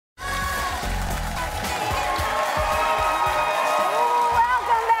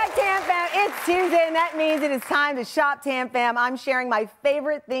that means it is time to shop, Tam Fam. I'm sharing my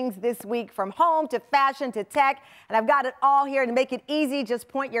favorite things this week, from home to fashion to tech, and I've got it all here to make it easy. Just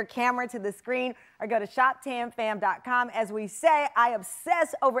point your camera to the screen or go to shoptamfam.com. As we say, I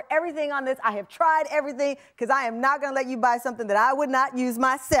obsess over everything on this. I have tried everything because I am not going to let you buy something that I would not use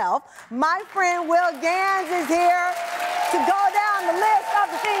myself. My friend Will Gans is here to go down the list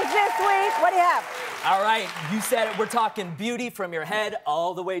of the things this week. What do you have? All right, you said it. We're talking beauty from your head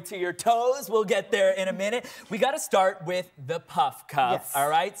all the way to your toes. We'll get there in a minute. We got to start with the puff cuff. Yes. All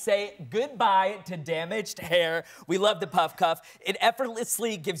right, say goodbye to damaged hair. We love the puff cuff. It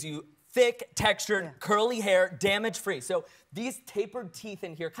effortlessly gives you thick, textured, curly hair, damage-free. So these tapered teeth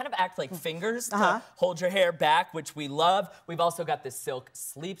in here kind of act like fingers to hold your hair back, which we love. We've also got the silk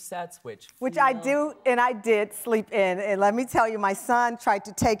sleep sets, which I do, and I did sleep in. And let me tell you, my son tried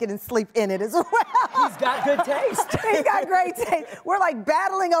to take it and sleep in it as well. He's got good taste. He's got great taste. We're like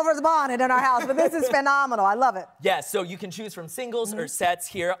battling over the bonnet in our house, but this is phenomenal. I love it. Yeah, so you can choose from singles or sets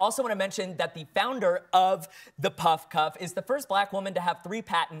here. Also want to mention that the founder of the puff cuff is the first black woman to have 3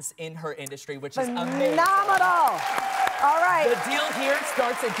 patents in her industry, which is amazing. Phenomenal. All right. The deal here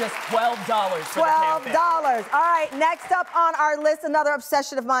starts at just $12 for $12. the Tam Fam. All right, next up on our list, another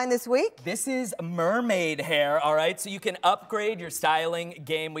obsession of mine this week. This is mermaid hair, all right? So you can upgrade your styling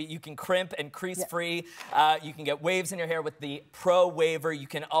game. You can crimp and crease-free. You can get waves in your hair with the Pro Waver. You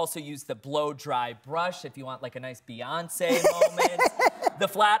can also use the blow-dry brush if you want like a nice Beyonce moment. The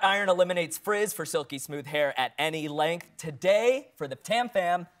flat iron eliminates frizz for silky smooth hair at any length. Today, for the Tam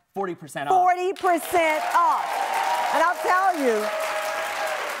Fam, 40% off. 40% off. And I'll tell you,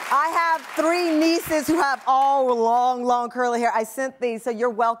 I have 3 nieces who have all long curly hair. I sent these, so you're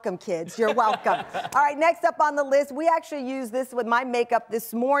welcome, kids. You're welcome. All right, next up on the list, we actually used this with my makeup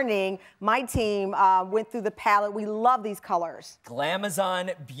this morning. My team went through the palette. We love these colors.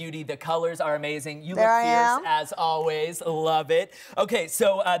 Glamazon Beauty. The colors are amazing. You There look I am. fierce as always. Love it. Okay,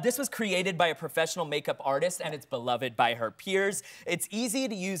 so this was created by a professional makeup artist, and it's beloved by her peers. It's easy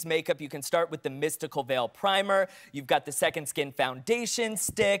to use makeup. You can start with the Mystical Veil Primer. You've got the Second Skin Foundation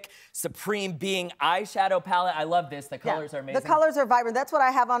Stick, Supreme Being eyeshadow palette. I love this. The colors are amazing. The colors are vibrant. That's what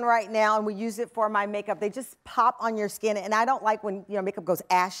I have on right now, and we use it for my makeup. They just pop on your skin, and I don't like when makeup goes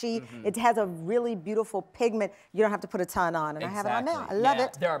ashy. It has a really beautiful pigment. You don't have to put a ton on, and I have it on now. I love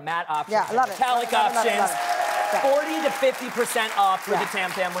it. There are matte options. Yeah, I love it. Metallic options. 40 to 50% off for the Tam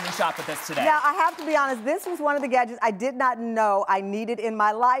Fam when you shop with us today. Now, I have to be honest, this was one of the gadgets I did not know I needed in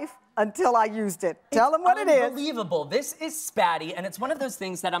my life until I used it. Tell them what it is. Unbelievable. This is Spatty, and it's one of those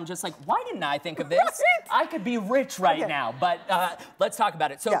things that I'm just like, why didn't I think of this? I could be rich right now, but let's talk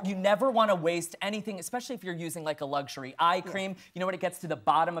about it. So you never want to waste anything, especially if you're using like a luxury eye cream. You know when it gets to the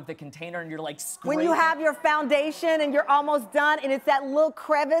bottom of the container and you're like scraping. When you have your foundation and you're almost done and it's that little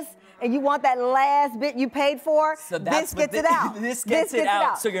crevice and you want that last bit you paid for, so this gets it out. This gets it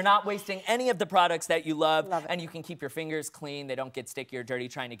out. So you're not wasting any of the products that you love and you can keep your fingers clean. They don't get sticky or dirty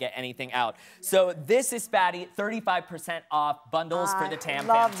trying to get anything out. So this is Spatty, 35% off bundles for the Tam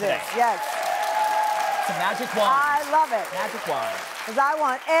Fam today. This. Yes. It's a magic wand. I love it. Magic wand. Because I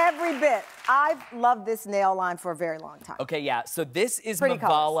want every bit. I've loved this nail line for a very long time. Okay, yeah, so this is Pretty Mavala.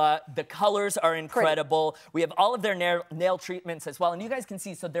 colors. The colors are incredible. We have all of their nail treatments as well. And you guys can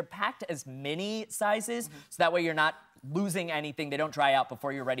see, so they're packed as mini sizes, so that way you're not losing anything. They don't dry out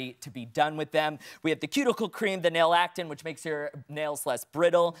before you're ready to be done with them. We have the cuticle cream, the nail actin, which makes your nails less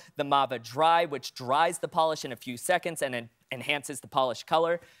brittle. The Mava Dry, which dries the polish in a few seconds and enhances the polish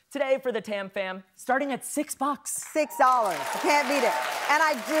color. Today for the Tam Fam, starting at $6. $6. You can't beat it. And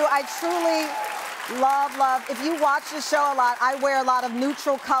I truly love, if you watch the show a lot, I wear a lot of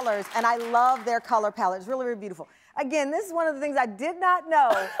neutral colors, and I love their color palette. It's really, really beautiful. Again, this is one of the things I did not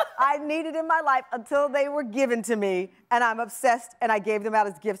know I needed in my life until they were given to me, and I'm obsessed, and I gave them out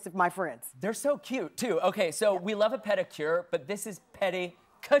as gifts to my friends. They're so cute, too. Okay, so we love a pedicure, but this is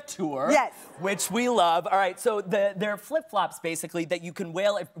couture, which we love. All right, so they're flip-flops, basically, that you can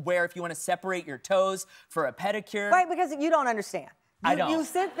wear if you want to separate your toes for a pedicure. Right, because you don't understand. I don't. You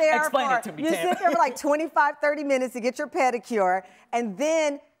sit there Explain it to me, You sit there for like 25, 30 minutes to get your pedicure, and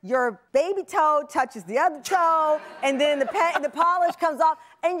then your baby toe touches the other toe, and then the polish comes off,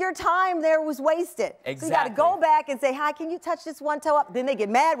 and your time there was wasted. Exactly. So you got to go back and say, hi, can you touch this one toe up? Then they get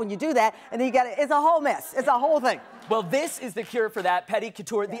mad when you do that, and then you got to, it's a whole mess. It's a whole thing. Well, this is the cure for that,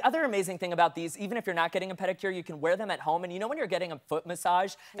 pedicure. The other amazing thing about these, even if you're not getting a pedicure, you can wear them at home. And you know when you're getting a foot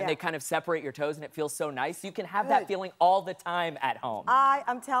massage and they kind of separate your toes and it feels so nice? You can have that feeling all the time at home.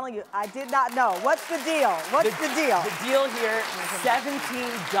 I'm telling you, I did not know. What's the deal? What's the deal? The deal here,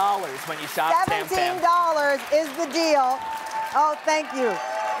 $17 when you shop Tam Fam. $17 is the deal. Oh, thank you.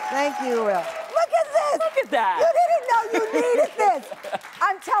 Thank you, Will. look at this. Look at that. You didn't know you needed this.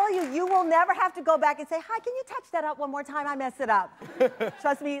 I'm telling you, you will never have to go back and say, hi, can you touch that up one more time? I messed it up.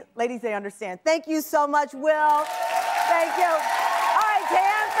 Trust me, ladies, they understand. Thank you so much, Will. Thank you. All right,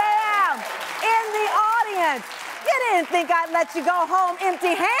 Tam Fam, in the audience, you didn't think I'd let you go home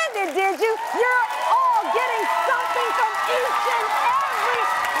empty-handed, did you? You're all getting something from each and every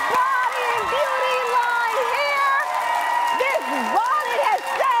body and beauty line here. This bonnet has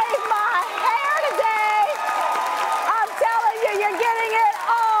saved my hair today. I'm telling you, you're getting it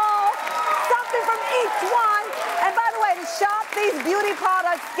all. Something from each one. And by the way, to shop these beauty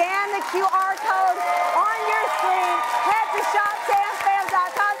products, scan the QR code on your screen. Head to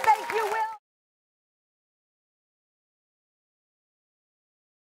shoptamfam.com. Thank you, Will.